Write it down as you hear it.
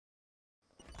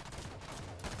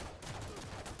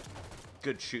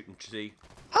Good shooting, see.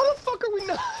 How the fuck are we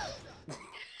not?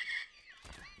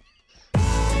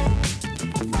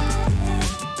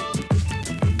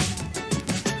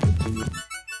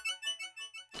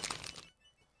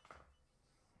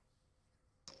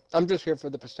 I'm just here for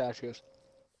the pistachios.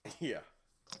 Yeah.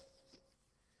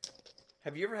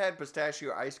 Have you ever had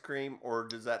pistachio ice cream, or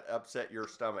does that upset your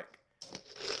stomach?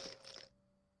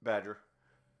 Badger.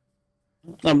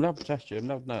 No, I'm not pistachio, I'm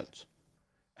not nuts.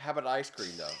 How about ice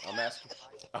cream, though? I'm asking.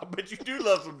 I bet you do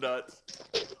love some nuts.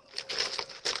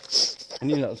 I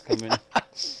knew that was coming.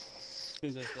 As soon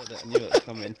as I said it, I knew it was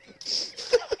coming.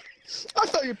 I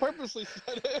thought you purposely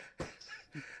said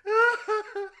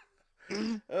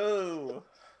it. Oh.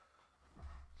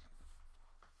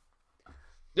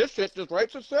 This shit just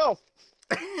writes itself.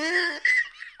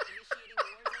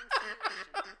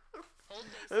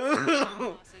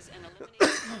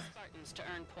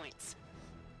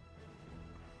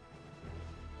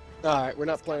 Alright, we're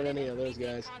not playing any of those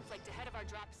guys.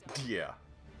 Yeah.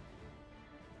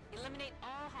 Eliminate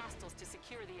all hostiles to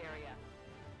secure the area.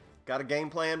 Got a game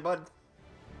plan, bud?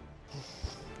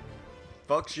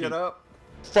 Fuck shit up?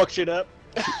 Fuck shit up.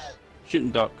 Shoot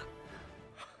and duck.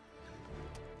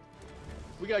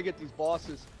 We gotta get these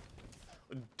bosses.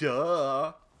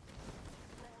 Duh.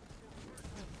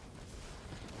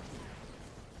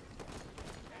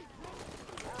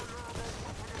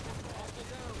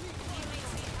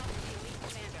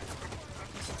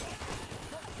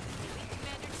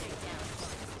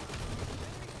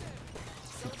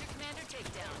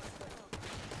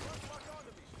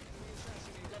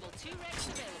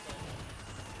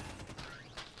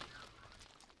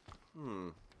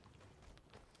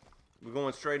 We're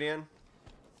going straight in?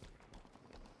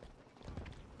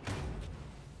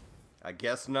 I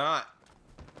guess not.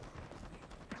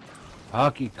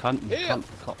 Fuck, you cunt, you Yeah. cunt,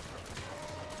 cunt.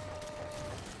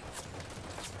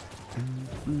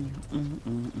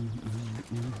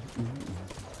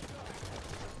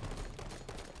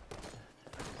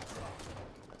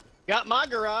 Got my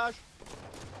garage.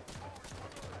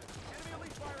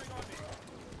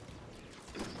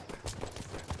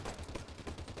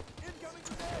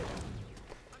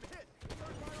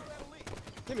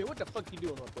 Timmy, what the fuck you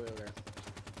doing up over there?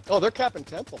 Oh, they're capping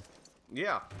Temple.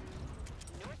 Yeah.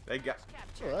 They got...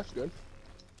 Oh, that's good.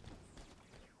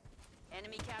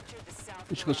 Enemy captured the south.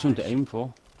 We just got something to aim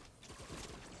for.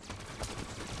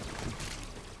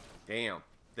 Damn.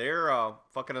 They're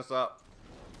fucking us up.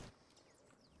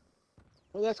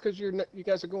 Well, that's because you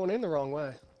guys are going in the wrong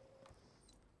way.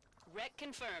 Wreck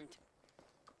confirmed.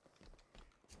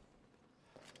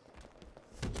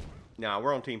 Nah,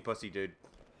 we're on Team Pussy, dude.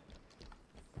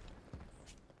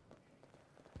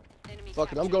 Enemy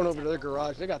Fuck it, I'm going over to their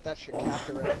garage. They got that shit capped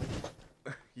already.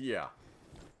 Yeah.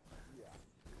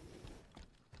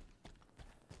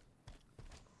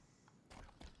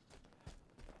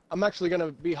 I'm actually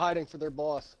gonna be hiding for their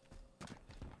boss.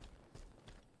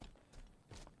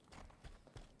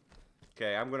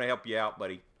 Okay, I'm gonna help you out,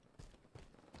 buddy.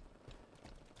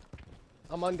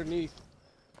 I'm underneath.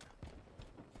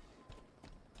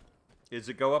 Does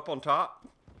it go up on top?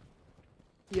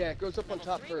 Yeah, it goes up on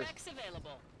top first.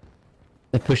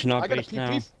 They're pushing our I got a base now.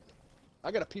 PP.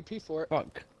 I got a PP for it.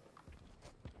 Fuck.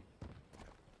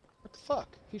 What the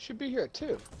fuck? He should be here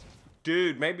too.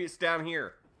 Dude, maybe it's down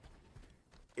here.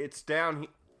 It's down here.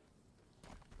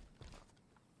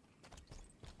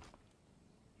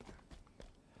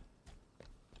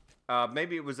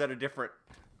 Maybe it was at a different...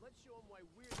 Let's show him why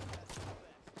we're the best of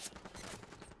the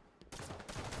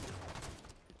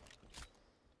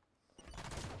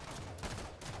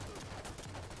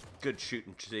best. Good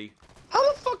shooting, see.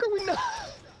 How the fuck are we not?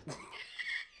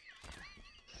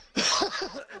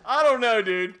 I don't know,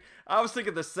 dude. I was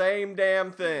thinking the same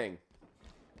damn thing.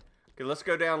 Okay, let's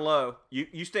go down low.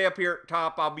 You stay up here at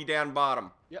top, I'll be down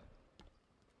bottom. Yep.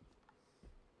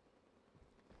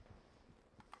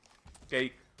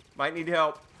 Okay, might need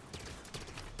help.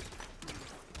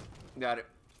 Got it.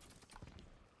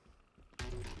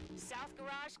 South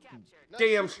garage captured.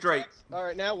 Damn straight.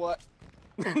 Alright, now what?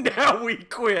 Now we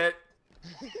quit.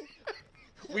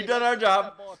 We done our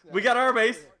job. We got our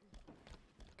base.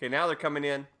 Okay, now they're coming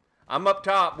in. I'm up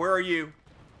top. Where are you?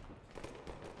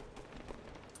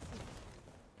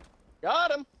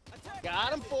 Got him.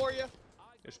 Got him for you.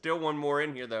 There's still one more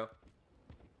in here, though.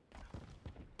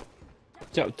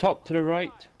 So top to the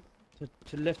right, to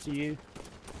the left of you.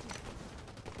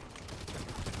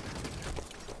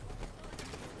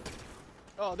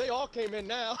 Oh, they all came in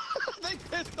now. They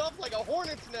pissed off like a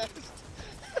hornet's nest.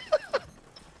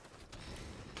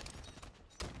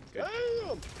 Good.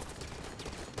 Damn.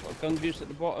 Got gun juice at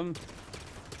the bottom.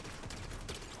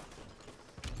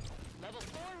 Level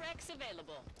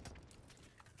available.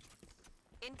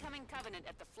 Incoming Covenant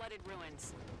at the flooded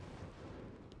ruins.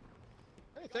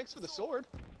 Hey, thanks for the sword.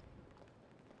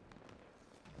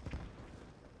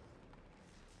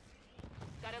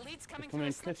 Got elites coming Coming through a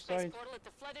in slip space cliffside. portal at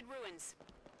the flooded ruins.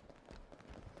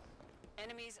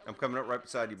 Enemies. I'm coming up right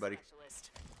beside you, buddy.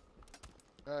 Specialist.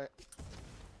 All right.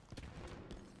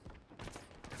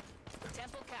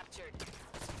 Temple captured.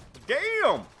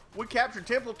 Damn! We captured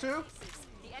Temple too?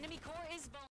 The enemy core is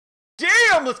vulnerable.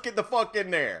 Damn! Let's get the fuck in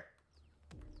there.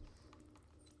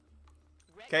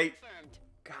 Okay. Confirmed.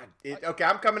 God. Okay,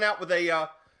 I'm coming out with a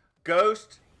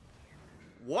ghost.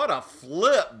 What a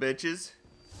flip, bitches.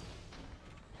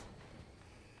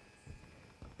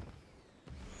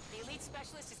 The elite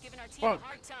specialist is giving our team Fuck. a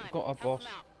hard time. Got a Help boss. them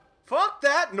out. Fuck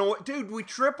that noise. Dude, we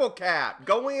triple cap.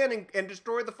 Go in and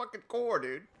destroy the fucking core,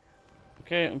 dude.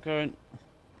 Okay, I'm going.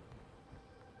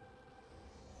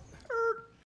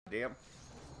 Damn.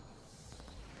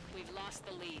 We've lost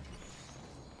the lead.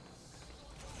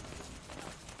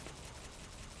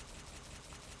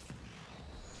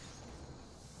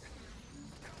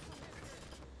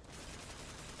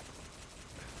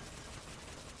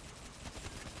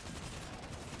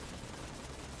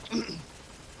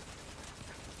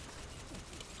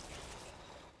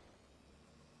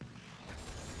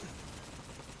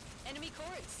 Enemy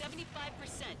core at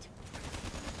 75%.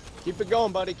 Keep it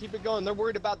going, buddy. Keep it going. They're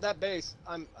worried about that base.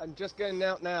 I'm just getting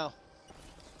out now.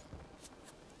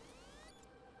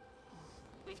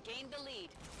 We've gained the lead.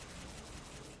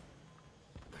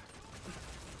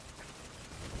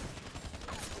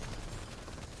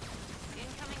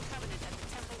 Incoming Covenant at the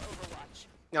Temple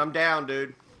Overwatch. I'm down,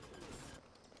 dude.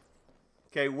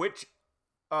 Okay, which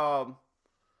how's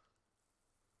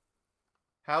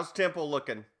Temple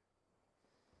looking?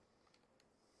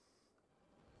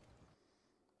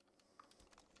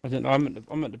 I don't know.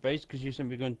 I'm at the base because you said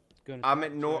we're going. I'm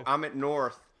at north. I'm at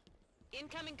north.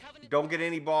 Incoming Covenant. Don't get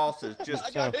any bosses. Just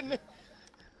I got in there.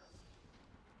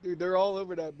 Dude, they're all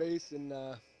over that base and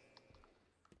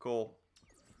cool.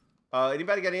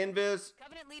 Anybody got invis?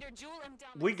 Covenant leader Jewel M.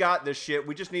 We got this shit.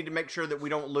 We just need to make sure that we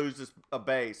don't lose this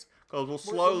base, because we'll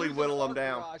slowly losing whittle them our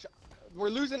down. garage. We're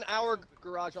losing our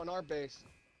garage on our base.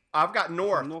 I've got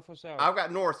north. North or south? I've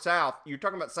got north, south. You're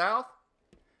talking about south?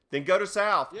 Then go to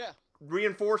south. Yeah.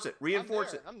 Reinforce it.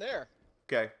 Reinforce it. I'm there.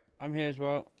 Okay. I'm here as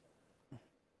well.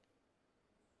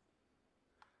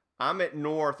 I'm at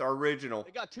north, original.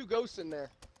 They got two ghosts in there.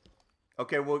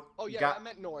 Okay, well. Oh yeah, I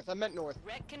meant north. I meant north.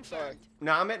 Red Sorry. confirmed.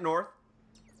 No, I'm at north.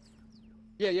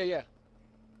 Yeah. I You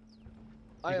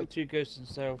am. got two ghosts in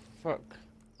south. Fuck.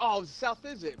 Oh, south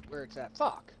is it? Where it's at?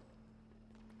 Fuck.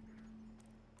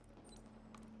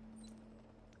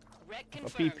 Red A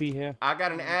confirmed. BP here. I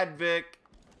got an Advic.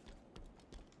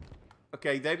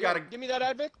 Okay, they've got a. Give me that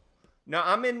Advic. No,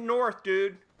 I'm in north,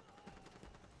 dude.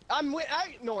 I'm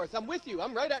at north. I'm with you.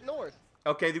 I'm right at north.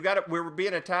 Okay, they've got it. We're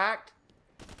being attacked.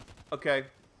 Okay.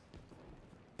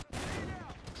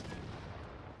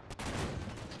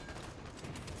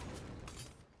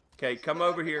 Okay, come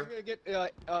over I'm here. gonna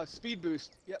get speed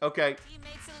boost. Yep. Okay,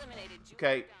 Teammates eliminated. Jewel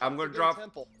okay, M. I'm gonna Go drop.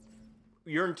 Temple.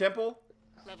 You're in Temple?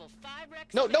 Level 5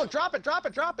 Rex. No, available.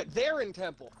 drop it. They're in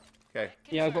Temple. Okay.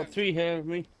 Yeah, I've got Confirmed. 3 here with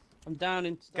me. I'm down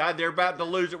in. God, they're about to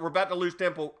lose it. We're about to lose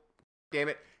Temple. Damn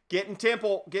it. Get in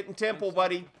Temple. Get in Temple,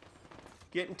 buddy.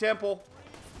 Get in Temple.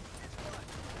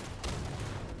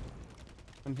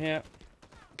 I'm here.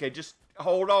 Okay, just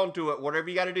hold on to it. Whatever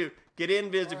you got to do. Get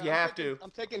invis if Alright, you have to. I'm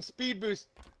taking speed boost.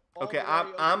 all Okay, the way I'm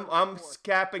over I'm to I'm north.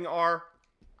 capping our.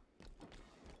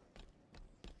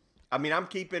 I mean, I'm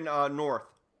keeping north.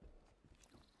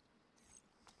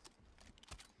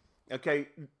 Okay.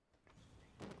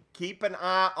 Keep an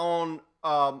eye on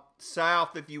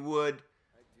south if you would,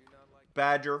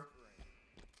 Badger.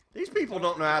 These people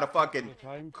don't know how to fucking Good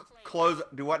time. close.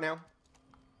 Do what now?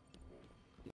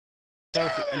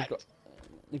 South, and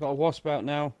you got a wasp out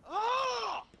now.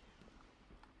 Ah!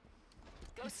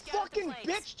 Go scout the Fucking flanks.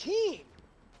 bitch team.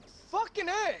 Fucking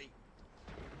A.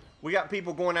 We got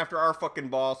people going after our fucking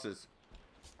bosses.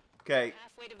 Okay.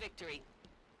 Halfway to victory.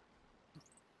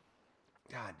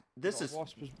 God, this Got a is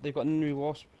wasp. They've got a new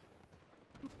wasp.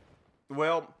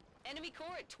 well. Enemy core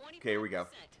at 20%. Okay, here we go.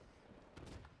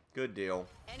 Good deal.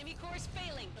 Enemy core is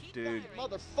failing. Keep Dude. firing.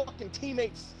 Motherfucking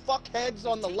teammates fuckheads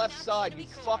on the Take left out the side, you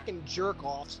enemy core. fucking jerk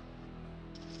offs.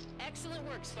 Excellent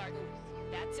work, Spartan.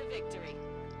 That's a victory.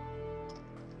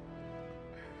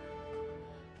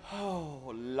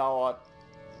 Oh Lord.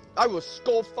 I will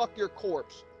skull fuck your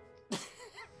corpse.